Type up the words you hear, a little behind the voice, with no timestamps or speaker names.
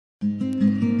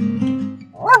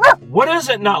What is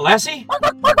it, not Lassie?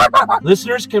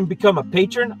 Listeners can become a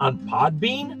patron on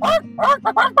Podbean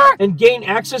and gain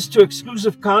access to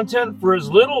exclusive content for as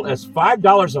little as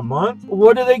 $5 a month.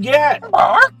 What do they get?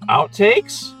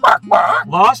 Outtakes?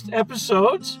 Lost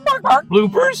episodes?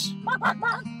 Bloopers?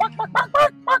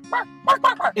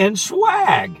 And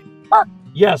swag.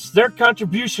 Yes, their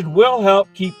contribution will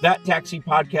help keep That Taxi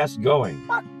podcast going.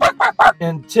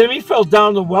 And Timmy fell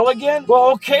down the well again?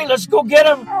 Well, okay, let's go get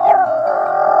him.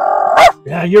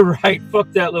 Yeah, you're right.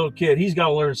 Fuck that little kid. He's got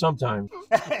to learn sometime.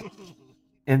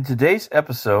 In today's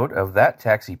episode of That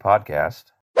Taxi podcast,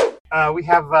 we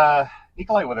have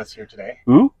Nikolai with us here today.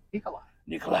 Who?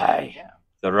 Nikolai. Yeah.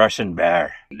 The Russian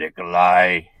bear.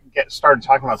 Nikolai. Get started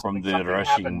talking about from something the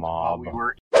Russian mob.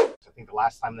 I think the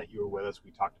last time that you were with us,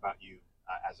 we talked about you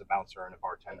as a bouncer and a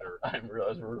bartender. I didn't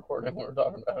realize we were recording when we were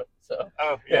talking about it. So,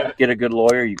 yeah. Get a good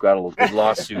lawyer, you got a good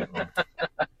lawsuit.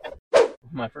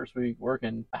 my first week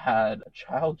working, I had a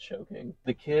child choking.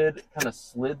 The kid kind of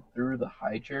slid through the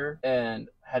high chair and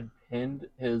had pinned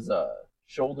his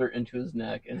shoulder into his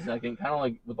neck, and his neck, and kind of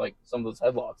like with like some of those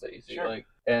headlocks that you see, Sure. like.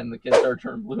 And the kid started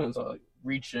turning blue, and so I like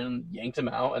reached in, yanked him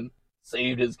out, and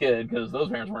saved his kid because those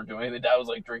parents weren't doing anything. Dad was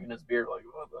like drinking his beer, like,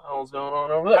 what the hell is going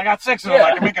on over there? I got 6 of them.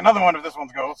 I can make another one if this one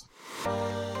goes.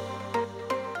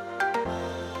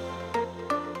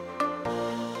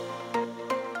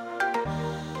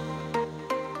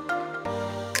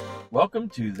 Welcome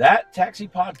to That Taxi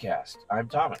Podcast. I'm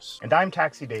Thomas. And I'm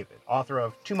Taxi David, author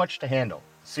of Too Much to Handle,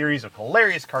 a series of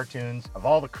hilarious cartoons of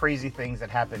all the crazy things that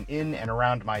happen in and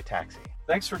around my taxi.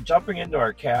 Thanks for jumping into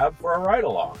our cab for a ride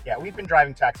along. Yeah, we've been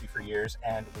driving taxi for years,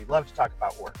 and we love to talk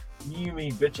about work. You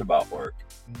mean bitch about work.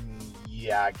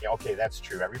 Yeah, okay, that's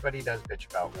true. Everybody does bitch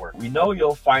about work. We know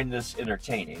you'll find this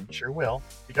entertaining. Sure will,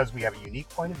 because we have a unique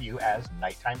point of view as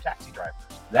nighttime taxi drivers.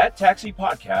 That Taxi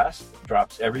Podcast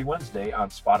drops every Wednesday on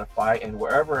Spotify and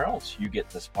wherever else you get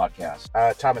this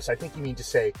podcast. Thomas, I think you mean to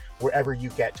say wherever you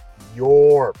get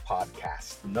your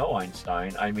podcast. No,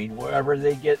 Einstein. I mean wherever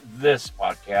they get this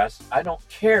podcast. I don't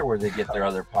care where they get their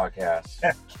other podcasts.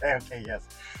 Okay, yes.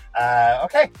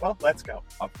 Okay, well, let's go.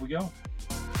 Up we go.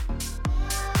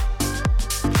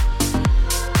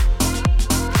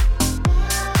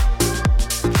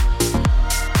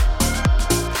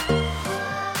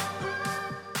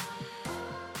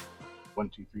 One,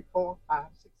 2, 3, 4, 5,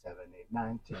 6, 7, 8,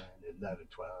 9, 10, 11,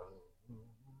 12.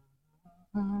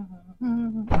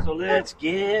 So let's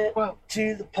get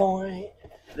to the point.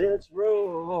 Let's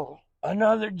roll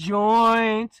another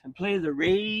joint and play the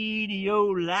radio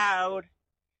loud.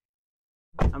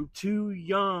 I'm too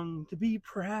young to be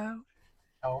proud.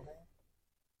 How old are you?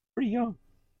 Pretty young.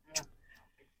 Yeah, I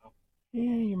think so.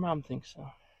 Yeah, your mom thinks so.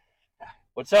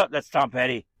 What's up? That's Tom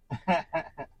Petty.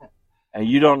 And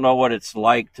you don't know what it's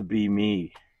like to be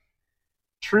me.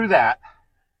 True that.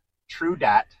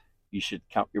 You should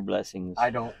count your blessings. I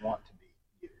don't want to be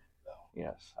you, though.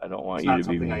 Yes, I don't want It's you not to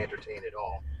be something me. I entertain at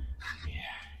all.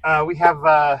 Yeah. We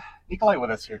have Nikolai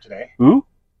with us here today. Who?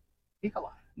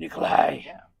 Nikolai.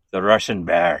 Yeah. The Russian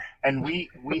bear. And we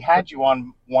had you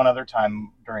on one other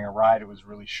time during a ride. It was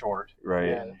really short. Right.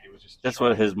 And it was just That's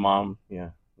short. what his mom,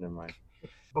 never mind.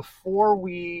 Before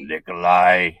we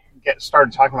Nikolai. get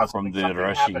started talking about From something, the something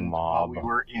Russian happened mob. while we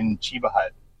were in Chiba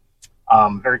Hut.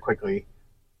 Very quickly,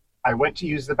 I went to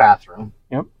use the bathroom.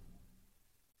 Yep.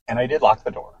 And I did lock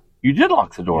the door. You did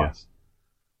lock the door. Yes.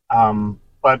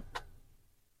 But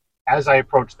as I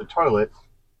approached the toilet,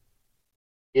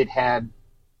 it had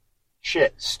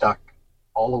shit stuck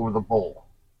all over the bowl.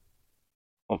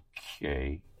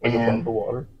 Okay. Like above And the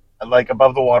water. like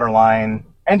above the water line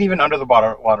and even under the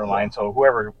water line. So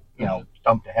whoever,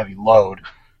 dumped a heavy load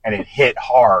and it hit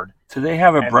hard. Do they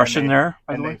have a And brush then in there,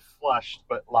 by the And way? they flushed,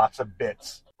 but lots of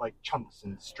bits, like chunks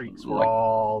and streaks were Like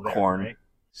all there. corn. Right?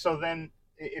 So then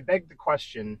it begged the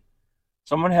question.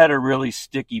 Someone had a really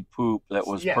sticky poop that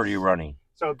was Yes. pretty runny.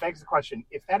 So it begs the question,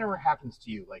 if that ever happens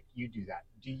to you, like you do that,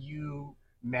 do you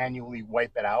manually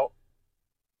wipe it out?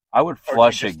 I would Or do you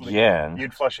flush just leave? again.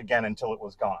 You'd flush again until it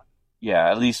was gone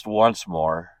Yeah, at least once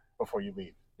more. before you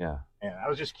leave. Yeah. And I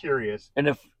was just curious. And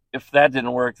if that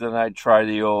didn't work, then I'd try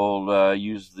the old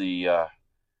use the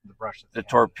The brush. that the they have.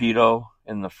 torpedo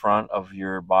in the front of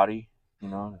your body.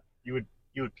 You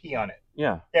would pee on it.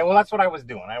 Yeah. Yeah, well, that's what I was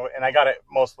doing. I got it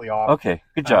mostly off. Okay.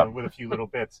 Good job. With a few little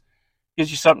bits. Gives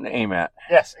you something to aim at.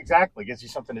 Yes, exactly. Gives you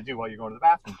something to do while you're going to the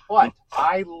bathroom. But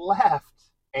I left,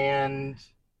 and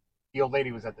the old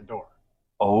lady was at the door,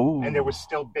 Oh. and there was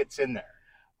still bits in there.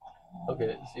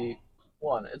 Okay, see,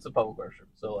 one, it's a public restroom,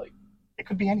 so like It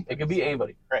could be anything. it could be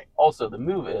anybody. Right. Also, the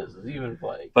move is even if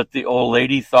like But the old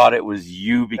lady thought it was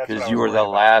you That's because what I you was were the worried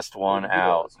about. last one you do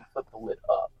out. is flip the lid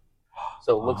up.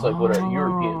 So it looks like what a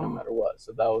European no matter what.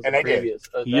 So that was And I did. previous.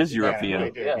 He is European. I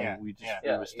did, yeah. We just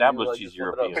Yeah, established you he's just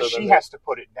flip it up. European. But So she then has to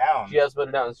put it down. She has to put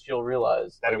it down, and she'll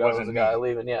realize that like, it wasn't was a guy me.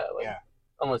 leaving. Yeah, like, Yeah.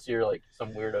 unless you're like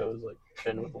some weirdo who's like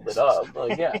chin with the lid up.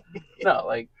 Like, yeah, no,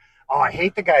 like. Oh, I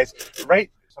hate the guys. Right?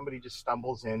 Somebody just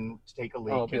stumbles in to take a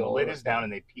leak, and the lid over. is down,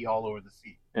 and they pee all over the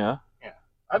seat. Yeah. Yeah.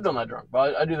 I've done that drunk,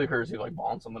 but I do the courtesy of like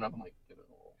balling something up and like give it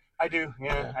a little. I do,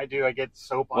 yeah. I do. I get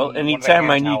soap on. Well,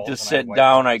 anytime I need to sit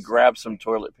down, I grab some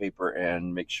toilet paper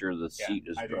and make sure the seat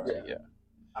is dry.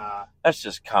 Yeah. That's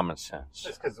just common sense.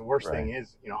 Just because the worst thing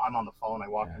is, I'm on the phone. I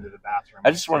walk into the bathroom.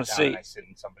 I just want to say, I sit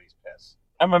in somebody's piss.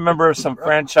 I'm a member of some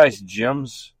franchise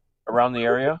gyms around the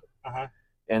area,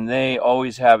 and they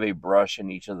always have a brush in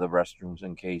each of the restrooms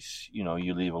in case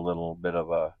you leave a little bit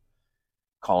of a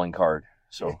calling card,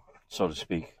 so to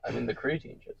speak. I mean, the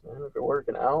creatine shits, man. If you're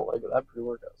working out, like that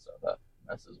pre-workout stuff, that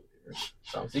messes with your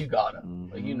so you got it.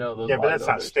 Like those. Yeah, but that's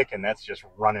not sticking. That's just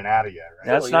running out of you, right?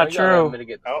 That's not true.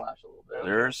 Mitigate the flash a little bit.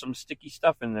 There's some sticky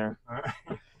stuff in there.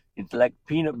 It's like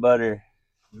peanut butter.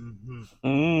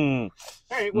 All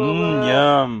right, well,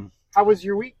 yum. How was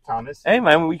your week, Thomas? Hey,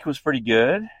 my week was pretty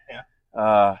good.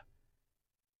 Yeah.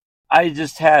 I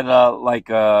just had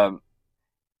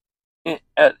it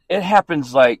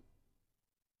happens like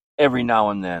every now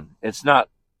and then. It's not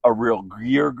a real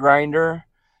gear grinder.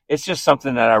 It's just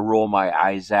something that I roll my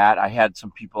eyes at. I had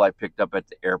some people I picked up at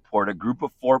the airport, a group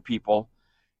of 4 people,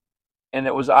 and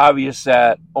it was obvious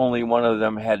that only one of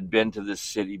them had been to this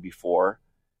city before,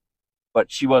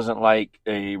 but she wasn't like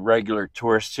a regular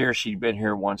tourist here. She'd been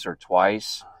here once or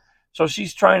twice. So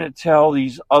she's trying to tell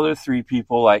these other 3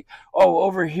 people like, oh,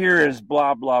 over here is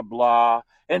blah, blah, blah.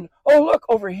 And, oh, look,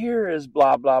 over here is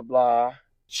blah, blah, blah.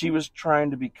 She was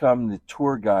trying to become the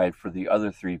tour guide for the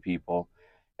other 3 people.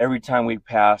 Every time we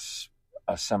pass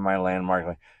a semi-landmark,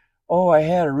 like, oh, I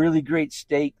had a really great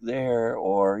steak there,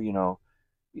 or,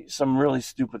 some really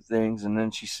stupid things. And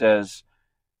then she says,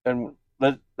 and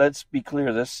let's be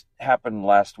clear, this happened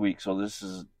last week, so this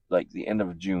is like the end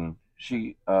of June.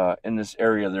 She, in this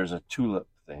area, there's a tulip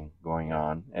thing going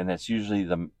on, and it's usually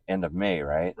the end of May,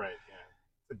 right? Right, yeah.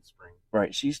 Good spring.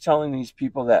 Right. She's telling these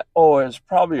people that, oh, it's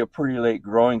probably a pretty late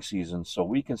growing season, so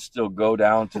we can still go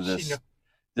down to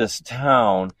this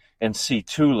town and see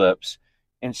tulips.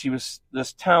 And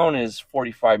this town is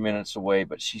 45 minutes away,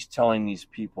 but she's telling these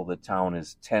people the town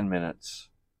is 10 minutes.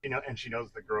 And she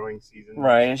knows the growing season.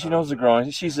 Right, and she knows the growing.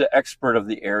 She's an expert of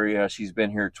the area. She's been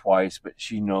here twice, but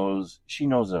she knows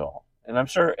it all. And I'm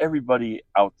sure everybody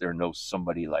out there knows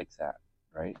somebody like that,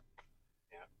 right?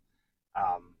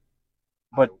 Yeah.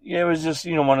 But it was just,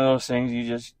 one of those things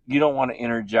you don't want to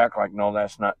interject like, no,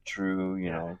 that's not true,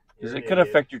 because it could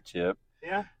affect your tip.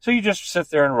 Yeah. So you just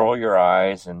sit there and roll your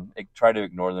eyes and try to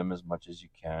ignore them as much as you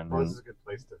can. Well, this is a good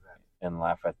place to vent. And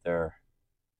laugh at their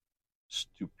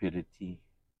stupidity.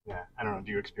 Yeah. I don't know.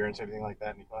 Do you experience anything like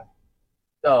that, Nikolai?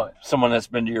 Oh, someone that's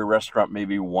been to your restaurant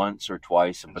maybe once or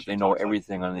twice, but they know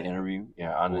everything on the interview.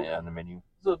 Yeah, on the menu.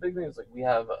 So the big thing is like we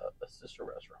have a sister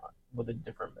restaurant with a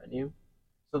different menu.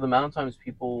 So the amount of times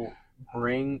people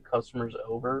bring customers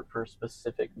over for a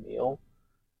specific meal,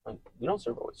 like we don't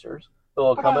serve oysters.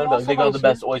 They'll come in, but they got the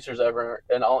best oysters ever,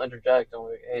 and I'll interject. I'm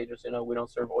like, hey, just we don't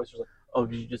serve oysters. Like, oh,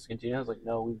 did you discontinue? I was like,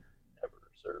 no, we've never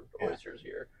served oysters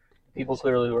here. People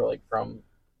clearly who are like from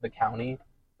the county,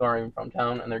 who aren't even from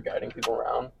town, and they're guiding people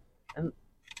around. And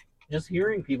just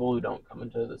hearing people who don't come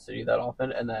into the city that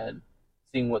often, and then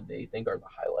seeing what they think are the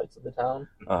highlights of the town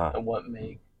and what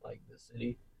make like the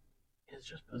city is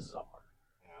just bizarre.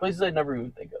 Places I'd never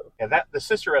even think of. Yeah, the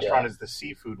sister restaurant is the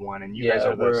seafood one, and you guys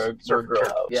are the surf grill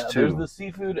house. Yeah, there's the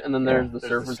seafood, and then there's the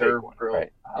surf and turf grill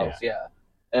house. Yeah,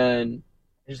 and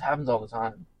it just happens all the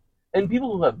time. And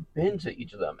people who have been to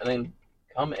each of them and then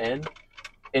come in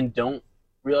and don't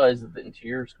realize that the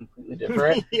interior is completely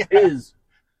different is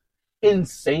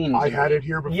insane. I had it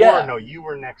here before. Yeah. No, you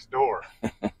were next door.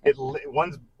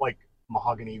 One's like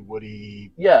mahogany,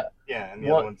 woody. Yeah. Yeah, and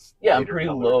the other one's pretty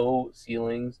low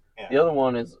ceilings. Yeah. The other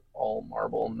one is all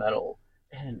marble and metal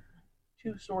and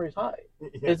 2 stories high. Yeah.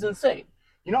 It's insane.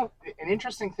 An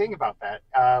interesting thing about that,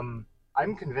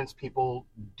 I'm convinced people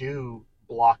do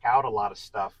block out a lot of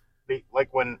stuff.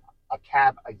 Like when a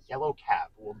yellow cab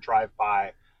will drive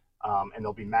by, and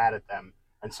they'll be mad at them,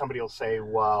 and somebody will say,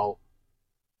 well,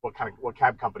 what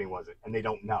cab company was it? And they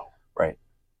don't know. Right.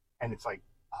 And it's like,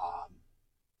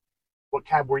 what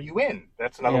cab were you in?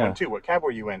 That's another one too. What cab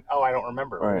were you in? Oh, I don't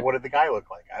remember. Right. What did the guy look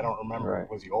like? I don't remember.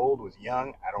 Right. Was he old? Was he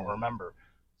young? I don't remember.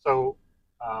 So,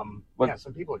 some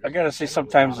people. I gotta say,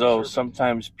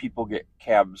 sometimes people get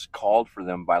cabs called for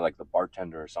them by like the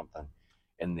bartender or something,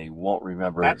 and they won't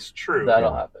remember. That's true.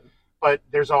 That'll happen. But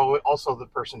there's also the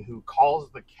person who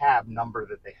calls the cab number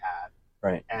that they had,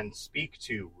 Right. and speak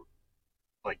to,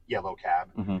 like, yellow cab.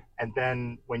 Mm-hmm. And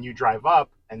then when you drive up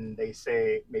and they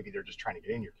say, maybe they're just trying to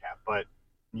get in your cab, but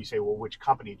you say, well, which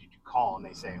company did you call? And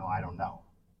they say, oh, I don't know.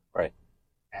 Right.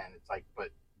 And it's like, but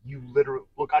you literally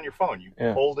look on your phone, you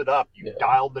pulled it up, you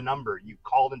dialed the number, you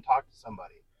called and talked to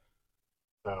somebody.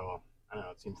 So, I don't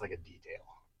know, it seems like a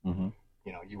detail. Mm-hmm.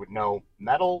 You know, you would know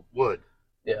metal, wood.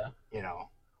 Yeah. You know.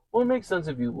 Well, it makes sense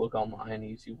if you look online and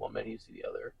you see one minute, you see the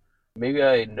other. Maybe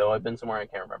I know I've been somewhere I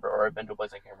can't remember, or I've been to a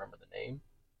place I can't remember the name.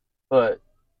 But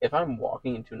if I'm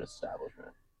walking into an establishment,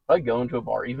 if I go into a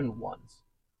bar even once,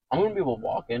 I'm going to be able to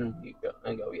walk in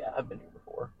and go, yeah, I've been here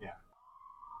before. Yeah.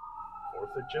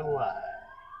 4th of July.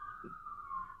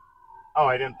 Oh,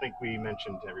 I didn't think we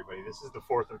mentioned to everybody. This is the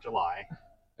 4th of July.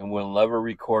 And we'll never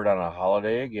record on a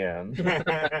holiday again.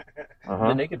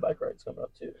 The Naked Bike Ride's coming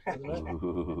up too,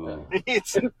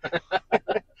 isn't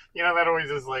it? You know, that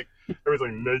always is like, everyone's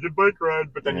like, Naked Bike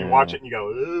Ride, but then you watch it and you go,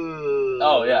 ugh.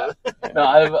 Oh, yeah. No,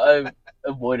 I've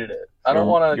avoided it. I don't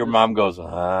want to. Your mom goes,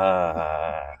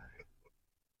 ah.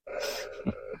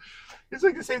 It's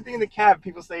like the same thing in the cab.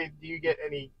 People say, do you get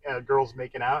any girls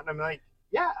making out? And I'm like,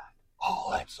 yeah. Oh,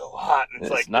 that's so hot. And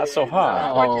it's like, not so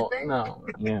hot. What you think? No.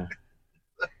 Yeah.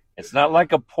 It's not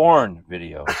like a porn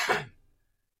video.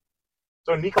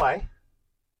 So, Nikolai,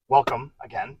 welcome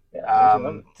again.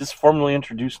 Yeah, just formally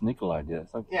introduced Nikolai, did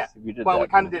yeah. We did well, that. We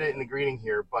kind of did it in the greeting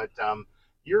here, but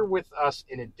you're with us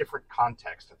in a different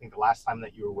context. I think the last time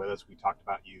that you were with us, we talked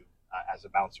about you as a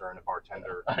bouncer and a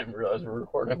bartender. I didn't realize we were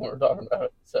recording when we were talking about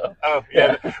it. So. Oh,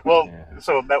 yeah. Well,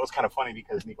 so that was kind of funny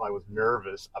because Nikolai was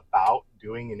nervous about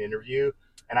doing an interview,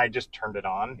 and I just turned it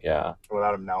on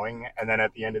without him knowing. And then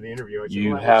at the end of the interview, I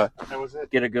said, that was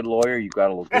it. Get a good lawyer, you got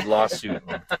a good lawsuit.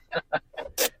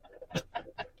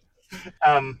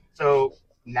 So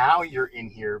now you're in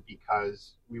here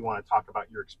because we want to talk about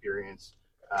your experience.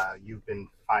 You've been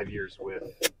 5 years with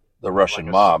the Russian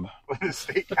mob. With a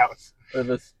steakhouse. Or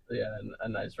a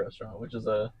nice restaurant, which is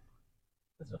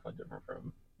definitely different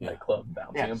from nightclub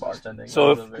bouncing and bartending.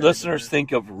 So if listeners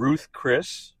think of Ruth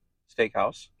Chris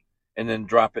Steakhouse, and then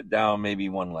drop it down maybe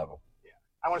one level. Yeah,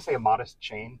 I want to say a modest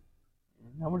chain.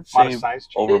 I would say size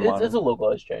chain. It's a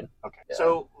localized chain. Okay,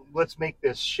 so let's make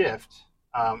this shift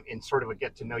in sort of a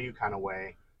get to know you kind of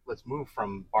way. Let's move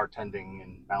from bartending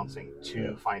and bouncing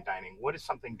to fine dining. What is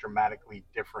something dramatically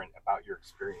different about your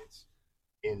experience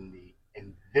in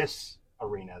this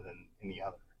arena than in the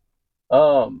other?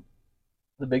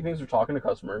 The big things are talking to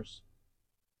customers.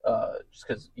 Just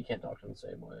because you can't talk to them the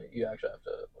same way, you actually have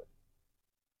to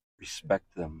respect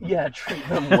them. Yeah, treat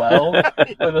them well.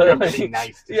 You're being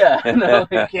nice to them. Yeah, no,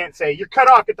 you can't say you're cut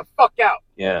off. Get the fuck out.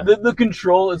 Yeah. The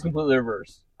control is completely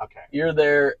reversed. Okay. You're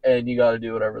there and you got to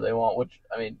do whatever they want, which,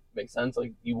 I mean, makes sense.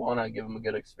 Like, you want to give them a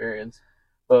good experience.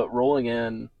 But rolling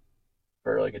in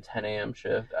for, like, a 10 a.m.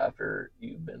 shift after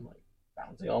you've been, like,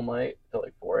 bouncing all night till,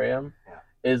 like, 4 a.m.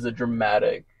 is a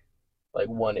dramatic, like,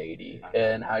 180.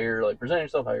 And how you're, like, presenting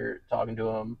yourself, how you're talking to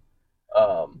them.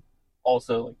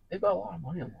 Also, like, they've got a lot of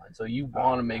money on the line. So you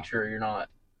want to make sure you're not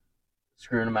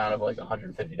screwing them out of, like,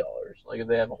 $150. Like, if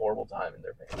they have a horrible time and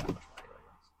they're paying that much money,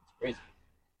 it's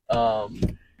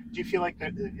crazy. Do you feel like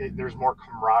there's more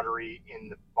camaraderie in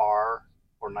the bar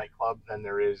or nightclub than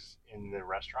there is in the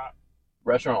restaurant?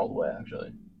 Restaurant all the way,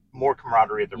 actually. More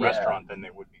camaraderie at the restaurant than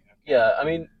there would be. Yeah, I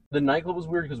mean, the nightclub was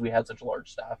weird because we had such a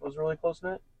large staff. It was really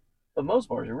close-knit. But most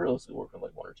bars, you're realistically working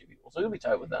with, like, 1 or 2 people. So you'll be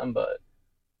tight with them, but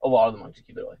a lot of them like to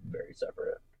keep it, like, very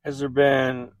separate. Has there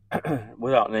been,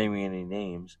 without naming any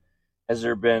names, has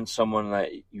there been someone that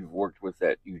you've worked with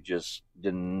that you just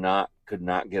could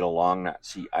not get along, not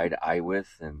see eye to eye with,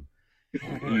 and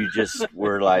you just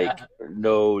were like,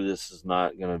 no, this is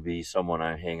not going to be someone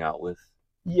I hang out with?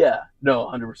 Yeah, no,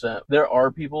 100%. There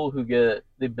are people who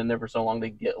they've been there for so long, they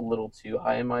get a little too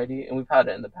high and mighty, and we've had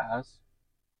it in the past,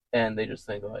 and they just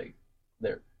think, like,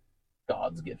 they're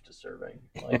God's gift to serving.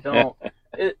 Like,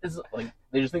 it's like,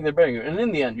 they just think they're better than you, and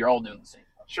in the end, you're all doing the same.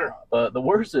 Sure. But the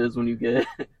worst is when you get...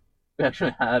 We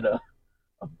actually had a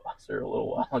busser a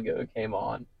little while ago who came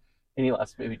on, and he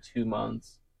lasted maybe 2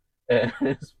 months. And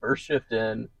his first shift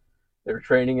in, they were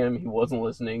training him. He wasn't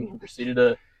listening. He proceeded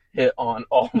to hit on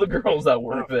all the girls that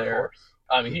work there.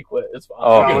 I mean, he quit. It's fine.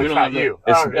 Oh, it's not you.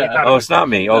 It's not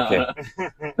me. Okay.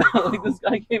 No, like, this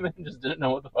guy came in and just didn't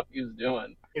know what the fuck he was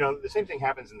doing. You know, the same thing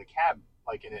happens in the cab.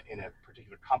 Like in a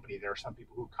particular company, there are some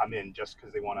people who come in just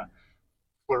because they want to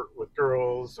flirt with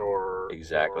girls or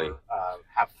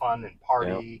have fun and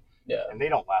party. Yeah. And they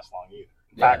don't last long either.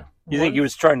 In fact, you think he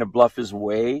was trying to bluff his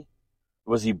way?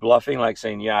 Was he bluffing, like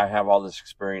saying, yeah, I have all this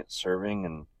experience serving?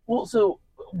 And well, so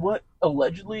What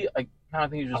allegedly, I kind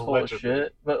of think he's just full of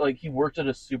shit. But like, he worked at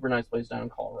a super nice place down in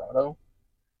Colorado,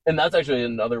 and that's actually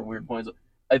another weird point.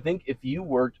 I think if you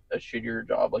worked a shittier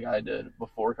job like I did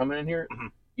before coming in here,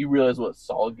 you realize what a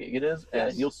solid gig it is,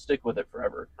 and you'll stick with it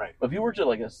forever. Right. But if you worked at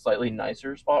like a slightly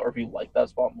nicer spot, or if you like that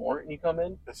spot more and you come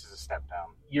in, this is a step down.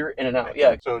 You're in and out. Right.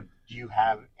 Yeah. So, do you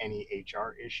have any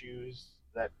HR issues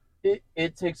that?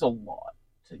 It takes a lot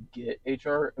to get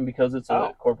HR, and because it's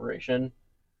a corporation,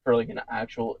 for like an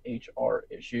actual HR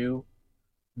issue,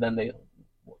 then they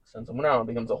send someone out. It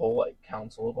becomes a whole like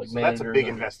council of like managers. That's a big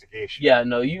investigation. Yeah.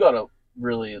 No, you gotta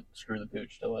really screw the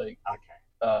pooch to like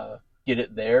get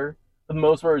it there. For the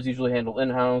most part, it's usually handled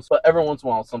in-house, but every once in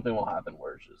a while, something will happen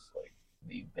where it's just like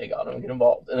the big auto get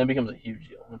involved, and then it becomes a huge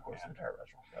deal. And of course, the entire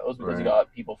restaurant goes because you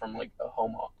got people from like a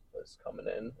home office coming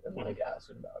in and like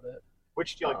asking about it.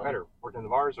 Which do you like better, working in the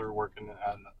bars or working in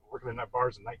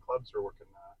bars and nightclubs, or working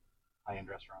high-end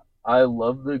restaurant? I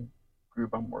love the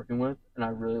group I'm working with, and I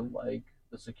really like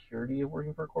the security of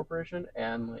working for a corporation,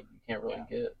 and like you can't really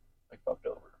get like fucked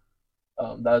over.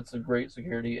 That's a great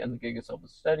security, and the gig itself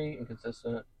is steady and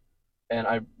consistent, and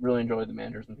I really enjoy the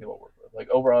managers and people I work with. Like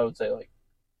overall, I would say like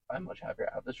I'm much happier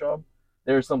at this job.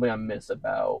 There's something I miss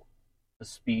about the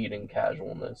speed and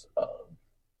casualness of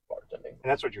bartending. And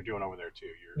that's what you're doing over there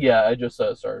too. Yeah, I just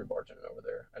started bartending over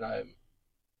there, and I'm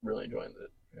really enjoying the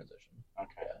transition.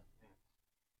 Okay.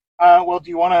 Yeah. Well, do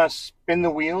you want to spin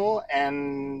the wheel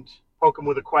and poke him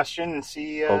with a question and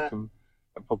see? Poke him.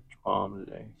 I poked your palm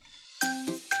today.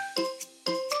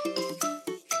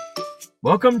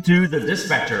 Welcome to the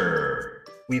Dispatcher.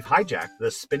 We've hijacked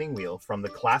the spinning wheel from the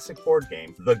classic board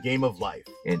game, The Game of Life.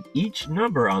 And each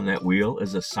number on that wheel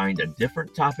is assigned a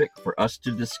different topic for us to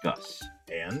discuss.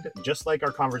 And just like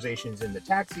our conversations in the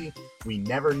taxi, we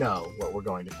never know what we're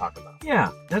going to talk about. Yeah,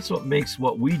 that's what makes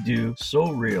what we do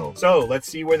so real. So let's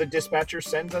see where the dispatcher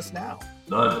sends us now.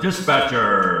 The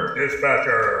Dispatcher.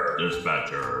 Dispatcher.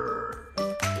 Dispatcher.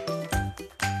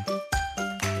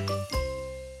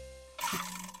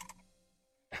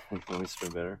 Let me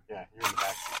spin better. Yeah, you're in the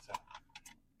back seat.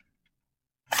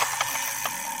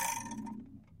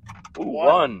 Ooh,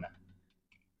 one.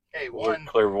 Okay, We're one.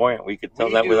 clairvoyant. We could tell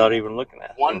that without even looking at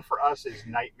it. One for us is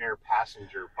nightmare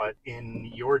passenger, but in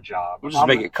your job, We'll just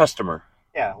make it customer.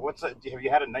 Yeah. Have you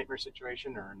had a nightmare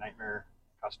situation or a nightmare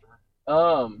customer?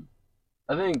 I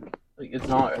think like it's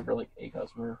not ever like a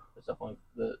customer. It's definitely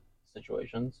the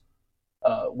situations.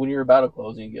 When you're about to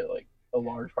close and you get like a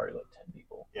large party, like 10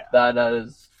 people. Yeah. That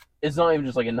is. It's not even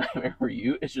just like a nightmare for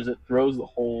you. It's just it throws the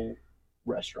whole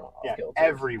restaurant off kilter.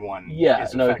 Everyone. Yeah,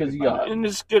 no, because you got. And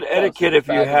it's good etiquette if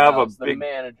you have a big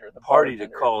manager, the party to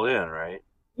call in, right?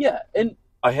 Yeah, and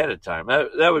ahead of time.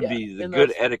 That would be the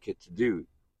good etiquette to do.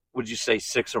 Would you say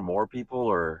 6 or more people,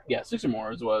 or? Yeah, 6 or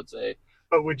more is what I'd say.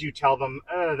 But would you tell them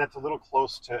that's a little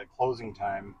close to closing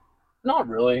time? Not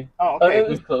really. Oh, okay. It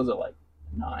was closed at like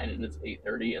 9, and it's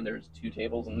 8:30, and there's 2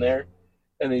 tables in there.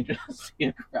 And they just see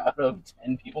a crowd of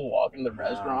 10 people walking the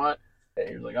restaurant, and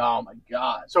you're like, "Oh my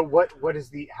god!" So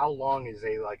how long is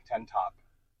a like 10 top?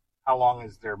 How long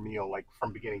is their meal, like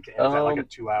from beginning to end? Is that like a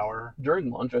 2-hour?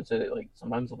 During lunch, I'd say like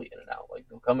sometimes they'll be in and out. Like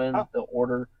they'll come in, they'll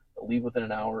order, they'll leave within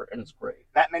an hour, and it's great.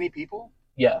 That many people?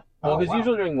 Yeah. Well, because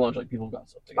usually during lunch, like people got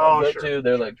stuff to go. Sure.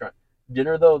 They're like trying.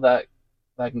 Dinner though, that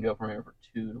can go from here for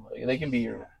 2 to like they can be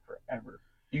here forever.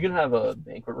 You can have a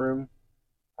banquet room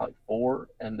at like 4,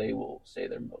 and they will stay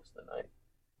there most of the night.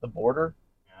 The border,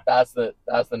 that's the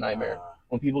nightmare.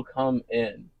 When people come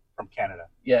in from Canada.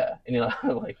 Yeah, and you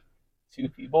know, like 2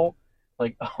 people,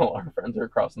 like all our friends are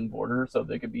crossing the border, so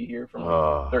they could be here from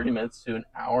like 30 minutes to an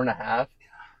hour and a half.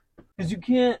 Because you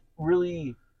can't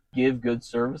really give good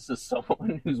service to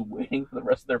someone who's waiting for the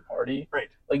rest of their party. Right.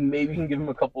 Like maybe you can give them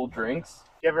a couple of drinks.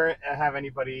 Do you ever have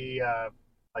anybody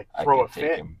like throw a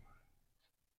fit?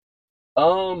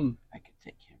 I could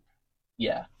take him.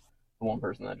 Yeah. The one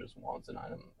person that just wants an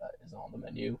item that is on the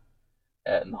menu,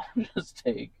 and they'll just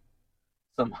take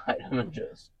some item and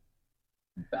just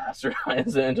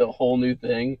bastardize it into a whole new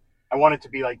thing. I want it to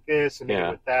be like this and make it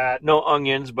with that. No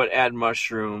onions, but add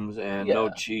mushrooms, and no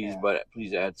cheese, but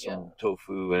please add some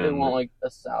tofu. And they want like a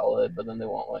salad, but then they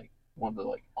want like one of the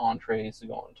like entrees to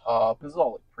go on top. This is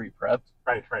all like pre-prepped.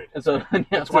 Right. And so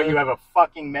that's why you have a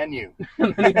fucking menu.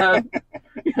 And then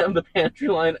you have the pantry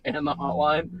line and the hot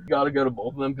line. You got to go to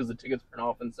both of them because the tickets print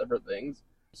off in separate things.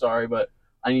 Sorry, but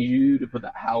I need you to put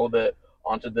that halibut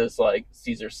onto this like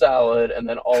Caesar salad, and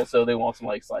then also they want some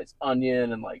like sliced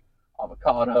onion and like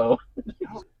avocado.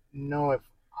 I don't know if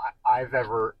I've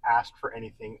ever asked for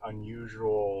anything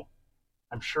unusual.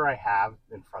 I'm sure I have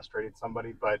and frustrated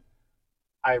somebody, but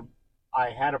I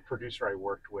had a producer I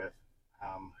worked with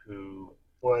who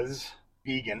was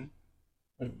vegan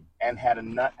and had a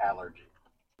nut allergy.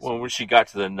 Well, when she got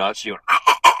to the nuts, she went.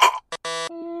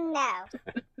 No.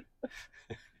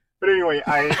 But anyway,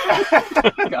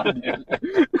 God damn.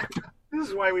 this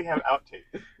is why we have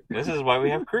outtakes. This is why we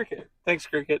have Cricket. Thanks,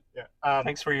 Cricket. Yeah.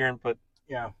 Thanks for your input.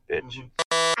 Yeah. Bitch. Mhm.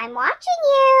 I'm watching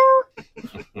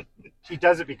you. She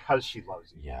does it because she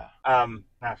loves you. Yeah.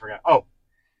 I forgot. Oh,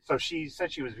 so she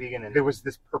said she was vegan, and there was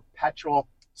this perpetual.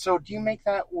 So do you make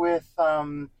that with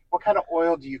what kind of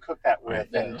oil do you cook that with?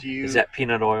 Yeah. And do you? Is that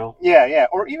peanut oil? Yeah,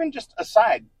 or even just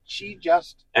aside. She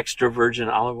just. Extra virgin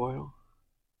olive oil?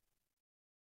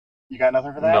 You got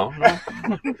nothing for that? No.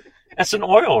 That's an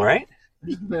oil, right?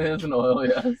 It is an oil,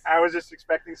 yes. I was just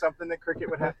expecting something that Cricket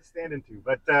would have to stand into,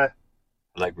 but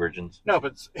Like virgins. no,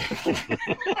 but.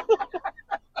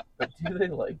 But do they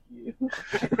like you?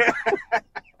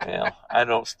 Well, I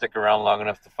don't stick around long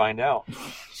enough to find out.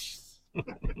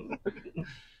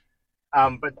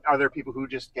 But are there people who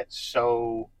just get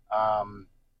so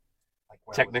like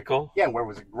where Technical? where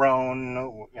was it grown?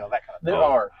 You know, that kind of thing. There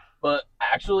are. But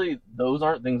actually, those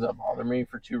aren't things that bother me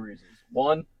for two reasons.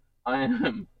 One, I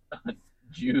am a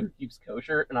Jew who keeps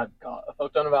kosher, and I've got a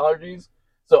fuck ton of allergies.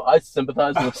 So I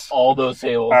sympathize with all those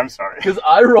sales. I'm sorry. Because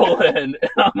I roll in, and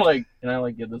I'm like, can I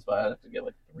like get this? But I have to get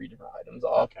like 3 different items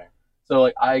off. Okay. So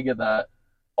like I get that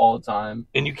all the time.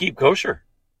 And you keep kosher.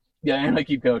 Yeah, and I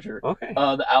keep kosher. Okay.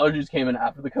 The allergies came in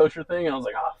after the kosher thing, and I was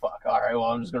like, oh, fuck, all right, well,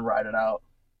 I'm just going to ride it out.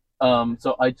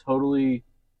 So I totally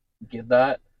get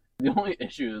that. The only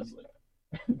issue is,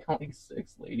 like, you got, like,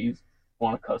 6 ladies who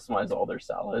want to customize all their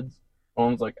salads.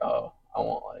 One was like, oh, I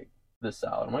want, like, this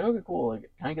salad. I'm like, okay, cool. Like,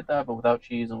 can I get that, but without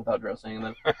cheese and without dressing?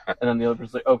 And then the other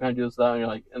person's like, oh, can I do this, that? And you're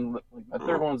like, and like, my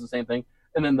third one was the same thing.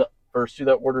 And then the first 2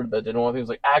 that ordered that didn't want things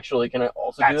like, actually, can I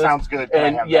also do That this? sounds good.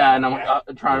 And that? and I'm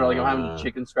like trying to like I'm having to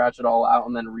chicken scratch it all out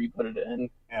and then re-put it in.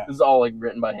 Yeah. This is all like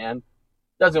written by hand.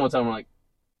 That's the only time I'm like,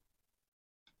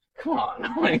 come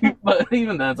on. Like, but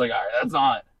even then, it's like, all right, that's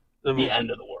not the end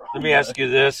of the world. Let me ask you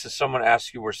this: if someone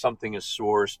asks you where something is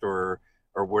sourced, or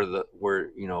where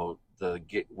you know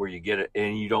where you get it,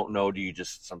 and you don't know, do you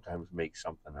just sometimes make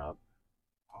something up?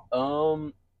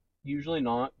 Usually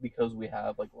not, because we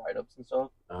have like write-ups and stuff.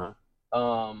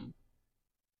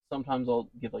 Sometimes I'll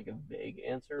give like a vague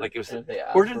answer. Like if they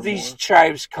ask where did for these more.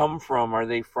 chives come from? Are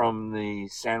they from the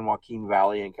San Joaquin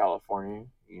Valley in California?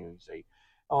 You say,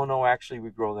 oh no, actually we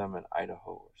grow them in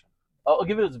Idaho or something. I'll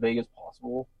give it as vague as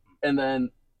possible, and then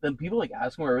people like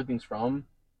ask me where everything's from.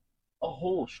 A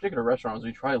whole shtick at a restaurant is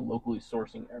we try locally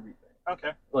sourcing everything.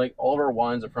 Okay. Like all of our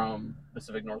wines are from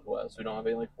Pacific Northwest. We don't have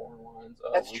any like foreign wines.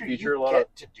 That's we true. feature You a lot get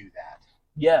of, to do that.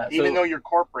 yeah. Even so, though you're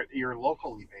corporate, you're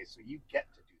locally based, so you get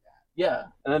to do that. yeah,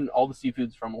 and then all the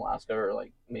seafood's from Alaska or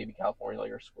like maybe California.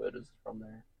 Like our squid is from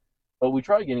there. But we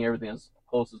try getting everything as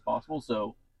close as possible.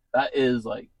 So that is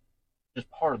like just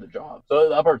part of the job. So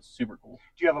that part's super cool.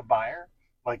 Do you have a buyer?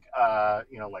 Like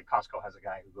like Costco has a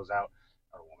guy who goes out,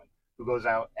 or a woman who goes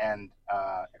out and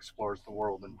explores the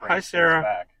world and brings Hi, Sarah. things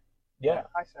back. Yeah.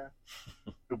 Hi, Sarah.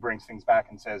 Who brings things back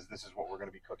and says, this is what we're going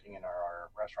to be cooking in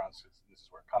our restaurants. This is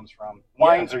where it comes from.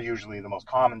 Wines are usually the most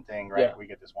common thing, right? Yeah. We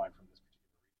get this wine from this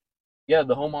particular Yeah,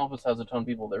 the home office has a ton of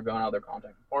people. They're going out there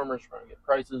contacting farmers, trying to get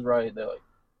prices right.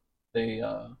 They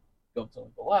go to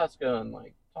like Alaska and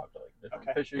like talk to like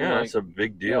different fishing. Yeah, like, that's a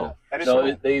big deal. That is so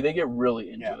cool. they get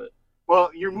really into it.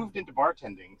 Well, you're moved into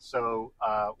bartending, so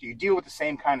do you deal with the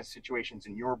same kind of situations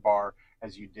in your bar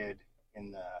as you did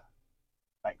in the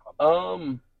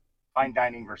nightclub? Fine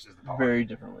dining versus the bar. Very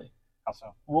differently. How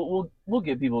so? We'll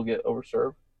get people get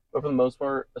overserved, but for the most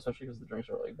part, especially because the drinks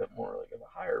are like a bit more like of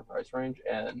a higher price range,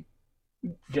 and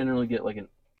we generally get like an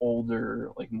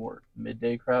older, like more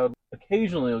midday crowd.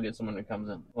 Occasionally, you'll get someone that comes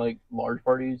in like large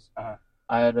parties.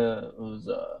 I had it was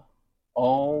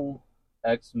all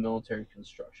ex-military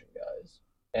construction guys,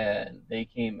 and they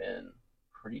came in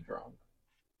pretty drunk,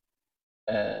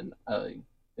 and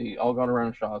they all got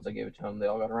around shots. I gave it to them. They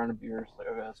all got around of beers. Like,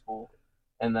 okay, that's cool.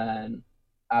 And then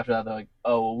after that, they're like,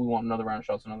 oh, well, we want another round of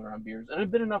shots, another round of beers. And it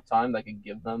had been enough time that I could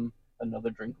give them another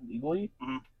drink legally.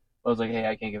 Mm-hmm. I was like, hey,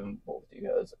 I can't give them both to you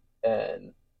guys.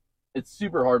 And it's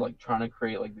super hard, like, trying to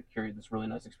create this really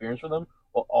nice experience for them,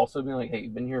 while also being like, hey,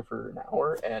 you've been here for an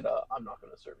hour, and I'm not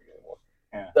going to serve you anymore.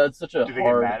 Yeah. That's such a Do they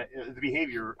hard... get mad at the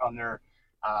behavior on their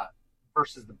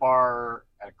versus the bar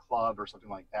at a club or something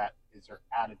like that? Is their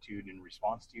attitude in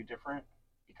response to you different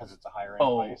because it's a higher end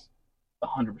place?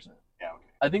 100%. Yeah, okay.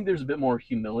 I think there's a bit more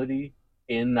humility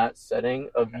in that setting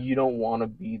of you don't want to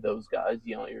be those guys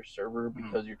yelling at your server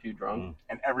because you're too drunk.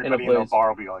 And everybody in the bar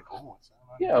will be like, oh, what's that?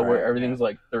 Yeah, where everything's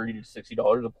like $30 to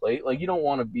 $60 a plate. Like, you don't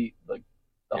want to be like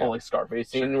the whole like Scarface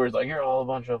scene where it's like, you're all a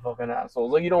bunch of fucking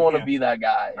assholes. Like, you don't want to be that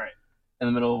guy in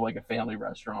the middle of like a family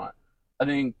restaurant. I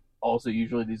think also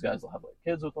usually these guys will have like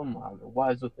kids with them, will have their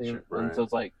wives with them, and so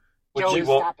it's like, which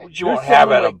you won't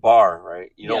have at a bar,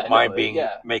 right? You don't mind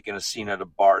making a scene at a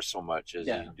bar so much as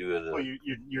you do at a... Well,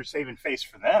 you're saving face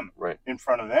for them, right, in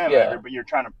front of them, but you're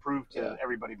trying to prove to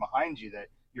everybody behind you that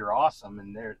you're awesome,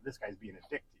 and this guy's being a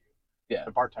dick to you. Yeah,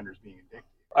 the bartender's being a dick to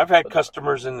you. I've had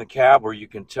customers in the cab where you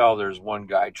can tell there's one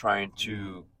guy trying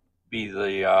to be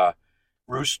the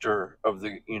rooster of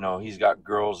the, he's got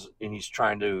girls and he's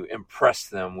trying to impress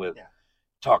them with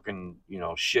talking,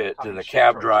 shit to the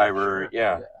cab driver.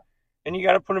 And you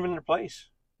got to put them in their place.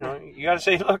 You got to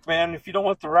say, look, man, if you don't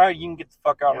want the ride, you can get the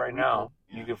fuck out right now.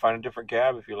 You can find a different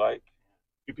cab if you like.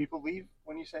 Do people leave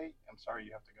when you say, I'm sorry,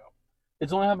 you have to go?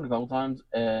 It's only happened a couple times,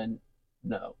 and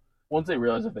no. Once they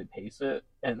realize if they pace it,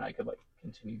 and I could, like,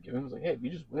 continue giving, it's like, hey, if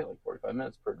you just wait, like, 45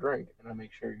 minutes per drink, and I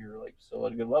make sure you're, like, still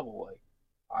at a good level, like,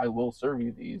 I will serve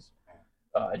you these.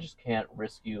 I just can't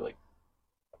risk you, like,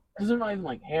 because they're not even,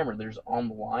 like, hammered. They're just on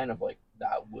the line of, like,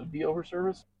 that would be over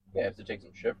service. Yeah, I have to take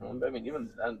some shit from them. But I mean, even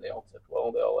then, they all tipped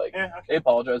well. They all, like, they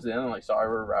apologized at the end, like, sorry,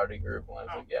 we're a rowdy group. And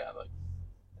I was like, like,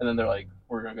 and then they're like,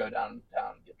 we're going to go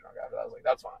downtown and get drunk after that. I was like,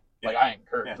 that's fine. Like, I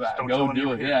encourage that. Go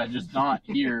do it. Yeah, just not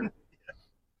here.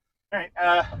 All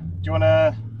right. Do you want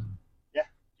to,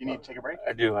 you need to take a break?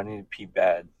 I do. I need to pee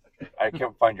bad. Okay. I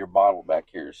can't find your bottle back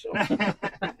here, so.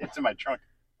 It's in my trunk.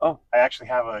 Oh. I actually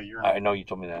have a urinal. I know you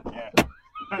told me that. Yeah.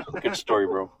 Good story,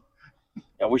 bro.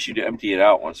 I wish you'd empty it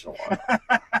out once in a while.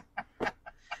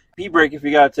 Pee break if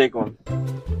you gotta take one.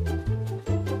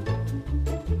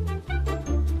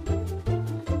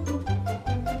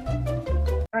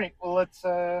 All right, well, let's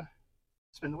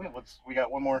spin the wheel. We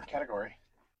got one more category.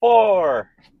 4.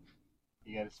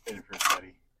 You gotta spin it first,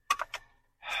 buddy.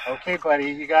 Okay,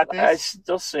 buddy, you got this? I'm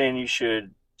still saying you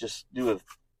should just do a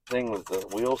thing with the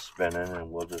wheel spinning,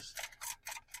 and we'll just...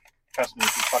 Trust me,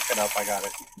 if you fuck it up, I got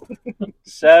it.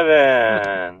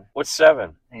 7. What's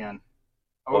 7? Hang on.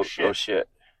 Oh shit.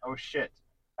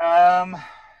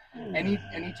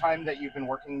 Any time that you've been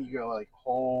working, you go like,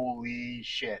 holy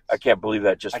shit. I can't believe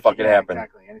that just fucking happened.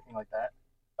 Exactly. Anything like that?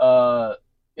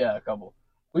 Yeah, a couple.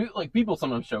 People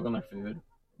sometimes choke on their food,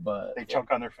 but they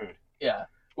choke on their food. Yeah,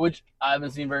 which I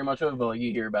haven't seen very much of, but like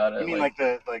you hear about it. You mean like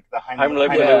the Heimlich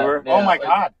maneuver? Oh my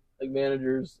god! Like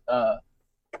managers,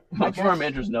 most of our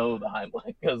managers know the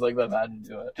Heimlich because like they've had to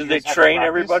do it. Do they train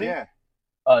everybody? Yeah.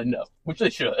 No, which they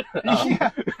should.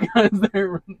 Because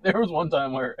there was one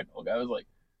time where a guy was like,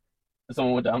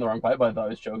 someone went down the wrong pipe, but I thought he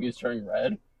was choking, he was turning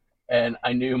red, and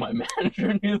I knew my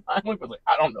manager knew the Heimlich, was like,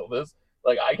 I don't know this,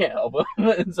 like I can't help him,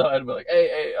 and so I'd be like,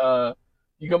 hey,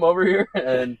 you come over here,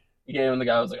 and he came, and the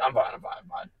guy was like, I'm fine.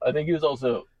 I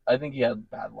think he had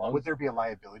bad lungs. Would there be a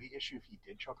liability issue if he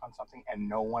did choke on something and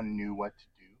no one knew what to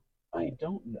do? I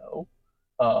don't know,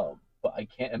 but I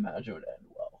can't imagine it would end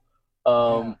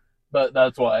well. But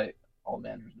that's why all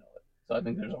managers know it. So I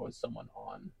think there's always someone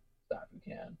on staff who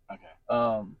can. Okay.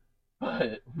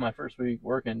 But my first week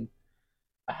working,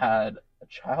 I had a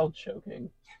child choking,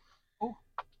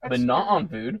 but not on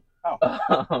food.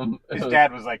 Oh. His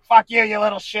dad was like, "Fuck you, you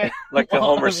little shit!" Like the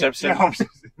Homer Simpson.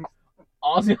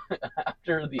 Honestly,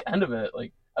 after the end of it,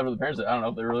 like after the parents said, I don't know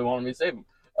if they really wanted me to save him.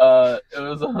 It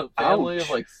was a family of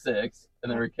like 6,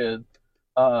 and they were kids.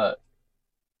 And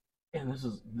this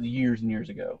is years and years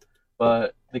ago.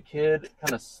 But the kid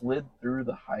kind of slid through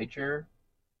the high chair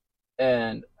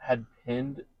and had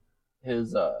pinned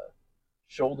his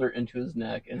shoulder into his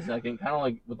neck, and kind of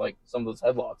like with like some of those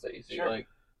headlocks that you see, like.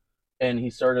 And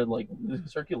he started like losing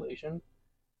circulation.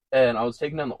 And I was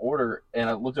taking down the order, and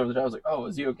I looked over the child. I was like, "Oh,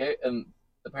 is he okay?" And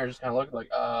the parents just kind of looked like,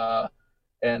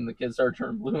 and the kid started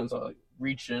turning blue, and so I like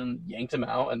reached in, yanked him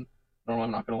out, and normally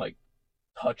I'm not gonna like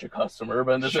touch a customer,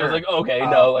 but this was like, okay,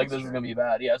 no, like this is gonna be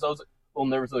bad. Yeah, so I was like, a little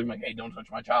nervous, like, hey, don't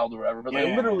touch my child or whatever. But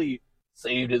I literally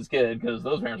saved his kid because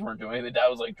those parents weren't doing anything. Dad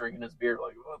was like drinking his beer,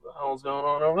 like, what the hell is going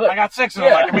on over there? I got 6 of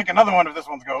them. I can make another one if this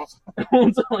one goes.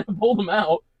 So I pulled him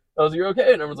out. I was like, "You're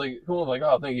okay?" And everyone's like, "Cool." I was like,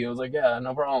 "Oh, thank you." I was like, "Yeah,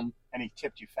 no problem." And he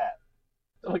tipped you fat.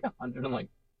 Like $140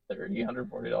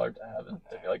 tab, and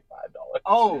tipped me like $5.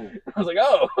 Oh, I was like,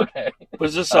 "Oh, okay."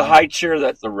 Was this a high chair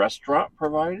that the restaurant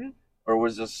provided, or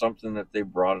was this something that they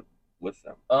brought with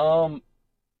them?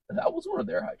 That was one of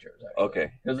their high chairs, actually.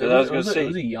 Okay, because I was going to say it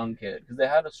was a young kid because they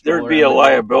had a stroller. There'd be a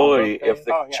liability if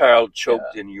the child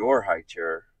choked in your high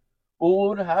chair. Well, what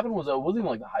would have happened was it wasn't even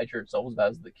like the high chair itself was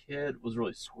bad. The kid was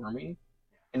really squirmy,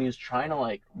 and he was trying to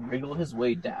like wriggle his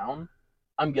way down.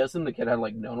 I'm guessing the kid had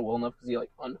like known it well enough because he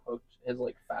like unhooked his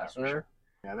like fastener.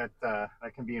 Yeah,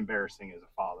 that can be embarrassing as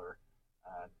a father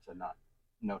to not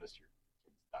notice your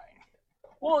kid's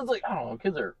Well, it's like, I don't know,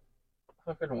 kids are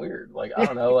fucking weird. Like, I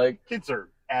don't know, like... Kids are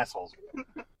assholes.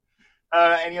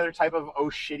 Any other type of oh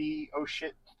shit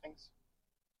things?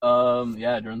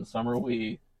 Yeah, during the summer,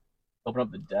 we open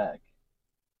up the deck.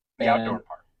 The outdoor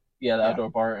part. Yeah, the outdoor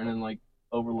part, and then, like,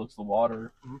 overlooks the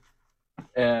water. Mm-hmm.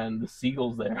 And the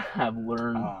seagulls there have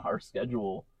learned our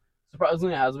schedule.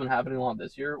 Surprisingly, it hasn't been happening a lot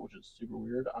this year, which is super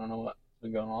weird. I don't know what's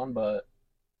been going on, but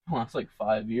the last, like,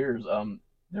 5 years,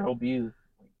 there will be, like,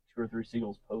 2 or 3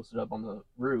 seagulls posted up on the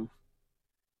roof.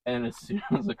 And as soon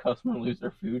as the customer leaves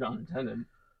their food unattended,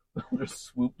 they'll just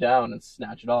swoop down and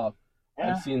snatch it off.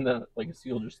 Yeah. I've seen a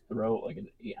seagull just throw like an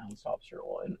 8-ounce lobster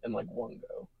roll in like one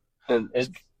go. And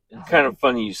it's kind of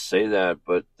funny you say that,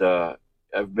 but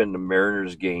I've been to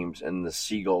Mariners games, and the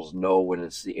seagulls know when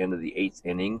it's the end of the 8th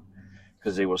inning,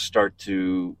 because they will start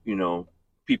to,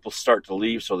 people start to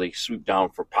leave, so they swoop down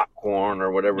for popcorn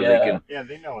or whatever they can. Yeah,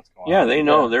 they know what's going on. Yeah, they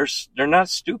know. They're not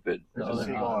stupid. There's a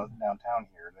seagull downtown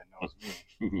here that knows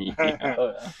me.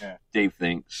 Yeah. Dave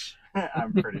thinks.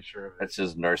 I'm pretty sure of it. That's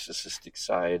his narcissistic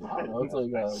side. I don't know, it's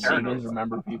like humans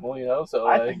remember people, so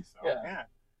I think so. Yeah.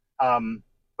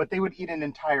 But they would eat an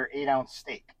entire 8-ounce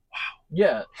steak. Wow.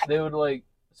 Yeah, they would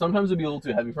sometimes it'd be a little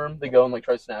too heavy for them. They go and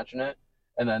try snatching it,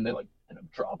 and then they end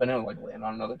up dropping it and land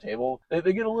on another table. They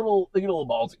get a little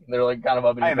ballsy. They're kind of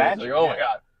up in your face. Like, oh my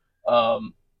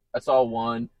god. I saw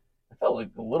one. I felt like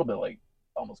a little bit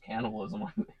almost cannibalism.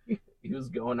 He was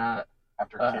going at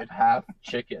after half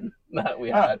chicken that we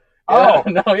had. Oh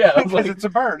no, yeah, because it's a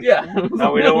bird. Yeah,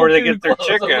 now we know where they get their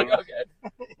chicken.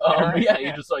 Okay.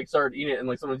 You just started eating it,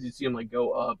 and sometimes you see them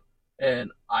go up,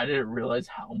 and I didn't realize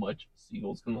how much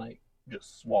seagulls can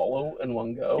just swallow in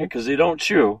one go. Yeah, because they don't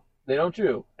chew. They don't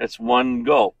chew. It's one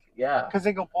gulp. Yeah, because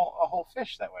they go pull a whole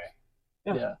fish that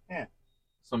way. Yeah.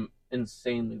 Some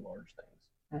insanely large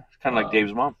things. It's kind of like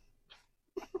Dave's mom.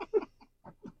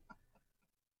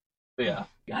 But yeah,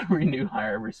 got a renew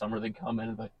hire every summer. They come in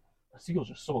and the seagulls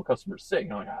just stole customers sick.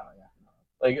 And I'm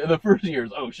yeah. The first year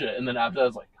is oh shit, and then after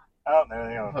that's oh, there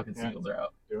they go. Fucking seagulls are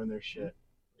out doing their shit.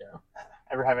 Yeah.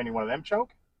 Ever have any one of them choke?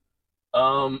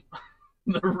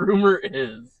 The rumor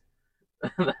is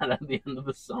that at the end of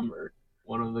the summer,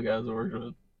 one of the guys I worked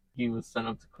with, he was sent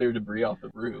up to clear debris off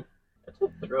the roof and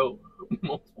to throw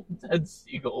multiple dead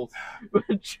seagulls who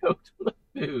had choked on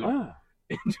the food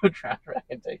into a trash bag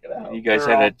and take it out. You guys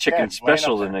had a chicken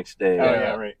special the next day. Oh,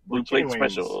 yeah, right. Blue plate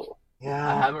special.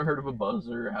 Yeah. I haven't heard of a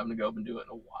buzzer having to go up and do it in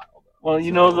a while. Well,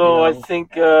 I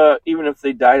think even if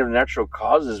they died of natural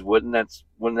causes, wouldn't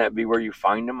that be where you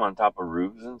find them, on top of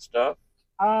roofs and stuff?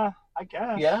 I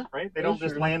guess. Yeah. Right? They don't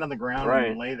just land on the ground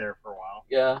and lay there for a while.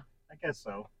 Yeah. I guess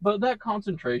so. But that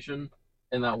concentration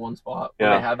in that one spot,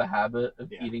 where they have a habit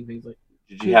of eating things like...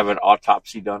 Did you have an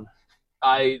autopsy done?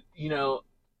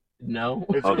 No.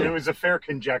 It was a fair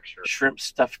conjecture. Shrimp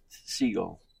stuffed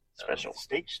seagull special.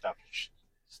 Steak stuffed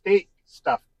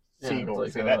seagull.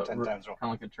 Say that 10 times. Kind of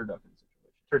like a turducken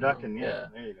situation. Turducken, yeah.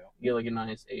 There you go. You get a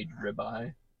nice aged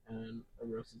ribeye and a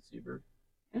roasted seabird.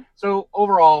 So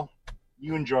overall,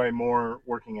 you enjoy more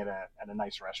working at a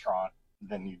nice restaurant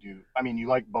than you do. I mean, you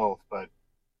like both, but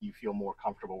you feel more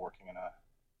comfortable working in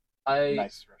a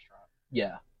nice restaurant.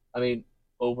 Yeah. I mean,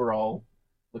 overall,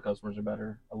 the customers are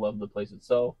better. I love the place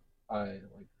itself. I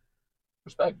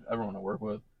respect everyone I work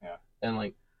with. Yeah.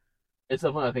 And it's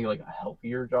definitely, I think, a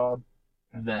healthier job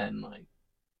than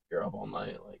you're up all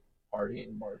night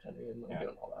partying, bartending, and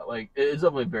doing all that. It's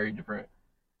definitely very different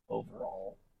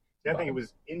overall. Yeah, I think it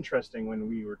was interesting when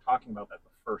we were talking about that the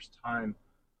first time,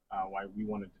 why we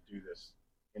wanted to do this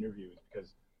interview, is because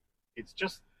it's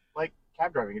just like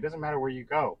cab driving. It doesn't matter where you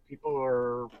go. People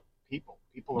are people.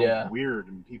 People are weird,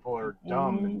 and people are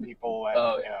dumb, and people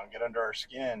get under our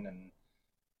skin,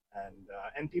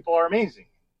 and people are amazing.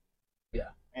 Yeah.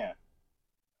 Yeah.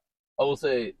 I will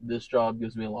say this job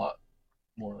gives me a lot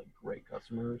more great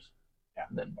customers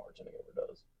than bartending ever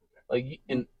does.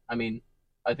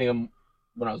 I think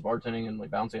when I was bartending and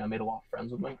bouncing, I made a lot of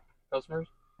friends with my customers.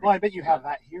 Well, I bet you have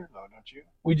that here though, don't you?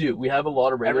 We do. We have a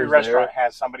lot of regulars. Every restaurant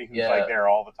has somebody who's there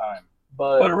all the time.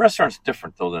 But a restaurant's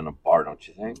different though than a bar, don't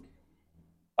you think?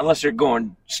 Unless you're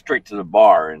going straight to the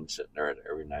bar and sitting there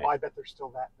every night. Well, I bet there's still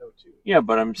that though too. Yeah,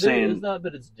 but I'm saying it's not,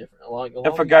 but it's different.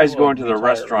 If a guy's going to the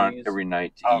restaurant every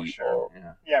night to eat, sure.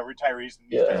 Retirees.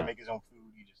 He doesn't make his own food.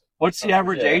 What's the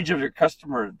average age of your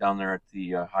customer down there at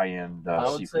the high-end I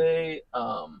would say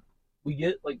we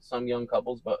get some young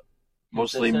couples, but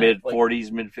mostly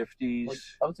mid-40s,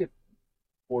 mid-50s. I would say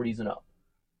 40s and up.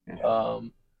 Yeah.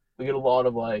 We get a lot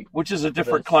of which is a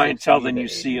different clientele than you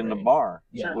see in the bar.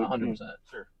 Yeah, 100%.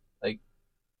 Sure.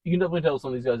 You can definitely tell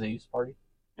some of these guys they used to party.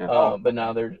 Yeah. But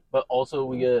now but also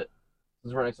we get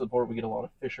since we're next to the port, we get a lot of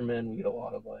fishermen. We get a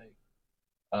lot of like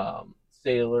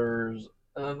sailors,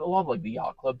 and a lot of like the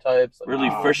yacht club types. Like, Really,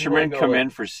 people fishermen go, come like, in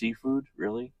for seafood?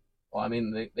 Really? Well, I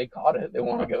mean, they caught it. They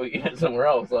want to go eat it somewhere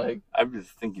else. Like, I would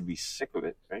think you'd be sick of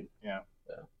it, right? Yeah.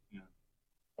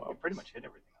 Well, you pretty much hit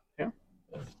everything. Yeah.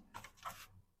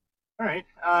 All right.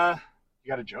 You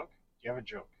got a joke? Do you have a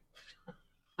joke?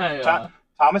 I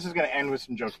Thomas is going to end with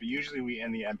some jokes, but usually we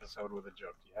end the episode with a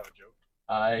joke. Do you have a joke?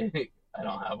 I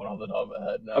don't have one off the top of my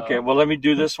head. No. Okay, well, let me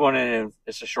do this one, and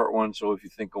it's a short one, so if you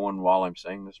think of one while I'm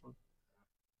saying this one.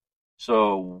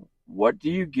 So, what do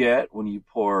you get when you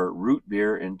pour root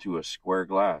beer into a square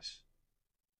glass?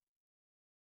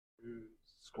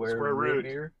 Square root. root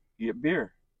beer. You get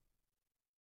beer.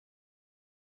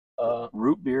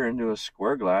 Root beer into a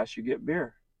square glass, you get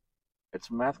beer. It's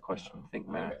a math question. Think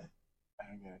math. Okay.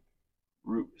 Okay.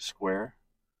 Root square.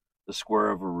 The square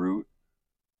of a root.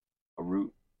 A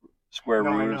root. Square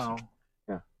No, I root. know.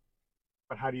 Yeah.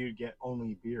 But how do you get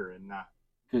only beer and not?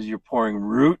 Because you're pouring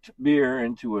root beer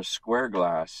into a square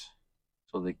glass.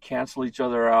 So they cancel each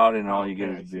other out, and all you get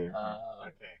Okay, I is see. beer.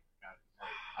 Okay,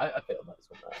 got it. I failed that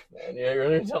one, man. Yeah,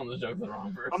 you're telling the joke to the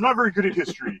wrong person. I'm not very good at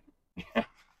history.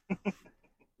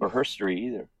 Or history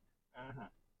either. Uh-huh.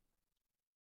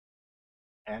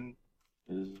 And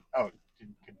Is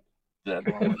did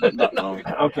that, no.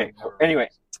 Okay. Anyway,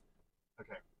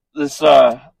 Okay. this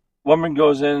woman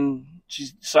goes in. She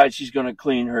decides she's going to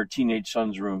clean her teenage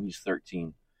son's room. He's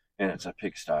 13, and it's a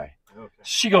pigsty. Okay.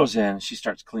 She goes in. She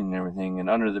starts cleaning everything, and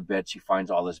under the bed she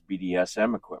finds all this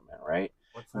BDSM equipment. Right?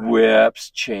 What's that? Whips,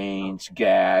 chains,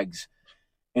 gags.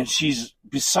 And she's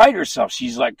beside herself.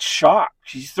 She's like shocked.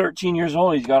 She's 13 years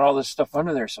old. He's got all this stuff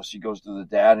under there. So she goes to the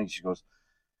dad and she goes,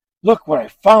 "Look what I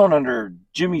found under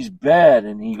Jimmy's bed."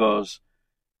 And he goes,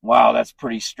 "Wow, that's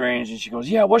pretty strange." And she goes,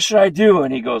 "Yeah, what should I do?"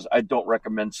 And he goes, "I don't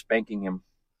recommend spanking him."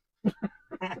 Okay.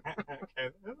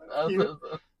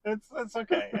 That's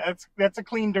okay. That's a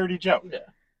clean, dirty joke. Yeah.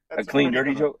 That's A clean, pretty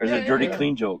dirty good joke? Or is it a dirty,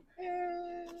 clean joke?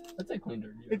 That's a clean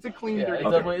dirty joke. It's a clean, Yeah, dirty it's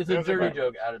joke. definitely it's a That's dirty okay.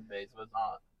 joke at its base, but it's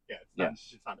not. Yeah, it's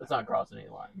Yes. It's not crossing any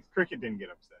lines. Cricket didn't get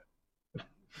upset.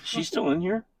 She's still in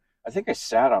here? I think I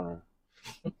sat on her.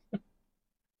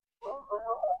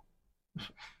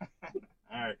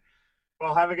 All right.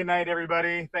 Well, have a good night,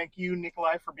 everybody. Thank you,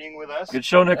 Nikolai, for being with us. Good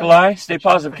show, Nikolai. Stay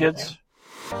positive, kids.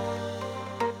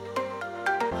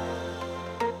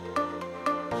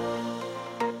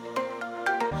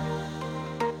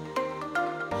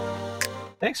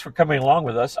 Thanks for coming along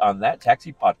with us on That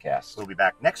Taxi Podcast. We'll be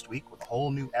back next week with a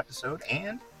whole new episode,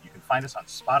 and you can find us on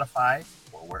Spotify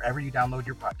or wherever you download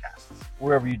your podcasts.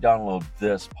 Wherever you download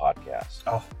this podcast.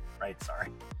 Oh, right. Sorry.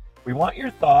 We want your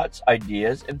thoughts,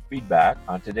 ideas, and feedback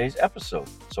on today's episode.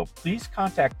 So please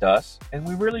contact us, and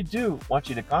we really do want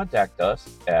you to contact us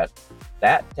at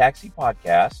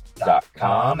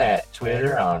thattaxipodcast.com, at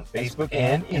Twitter, on Facebook,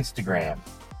 and Instagram.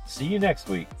 See you next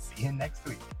week. See you next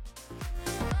week.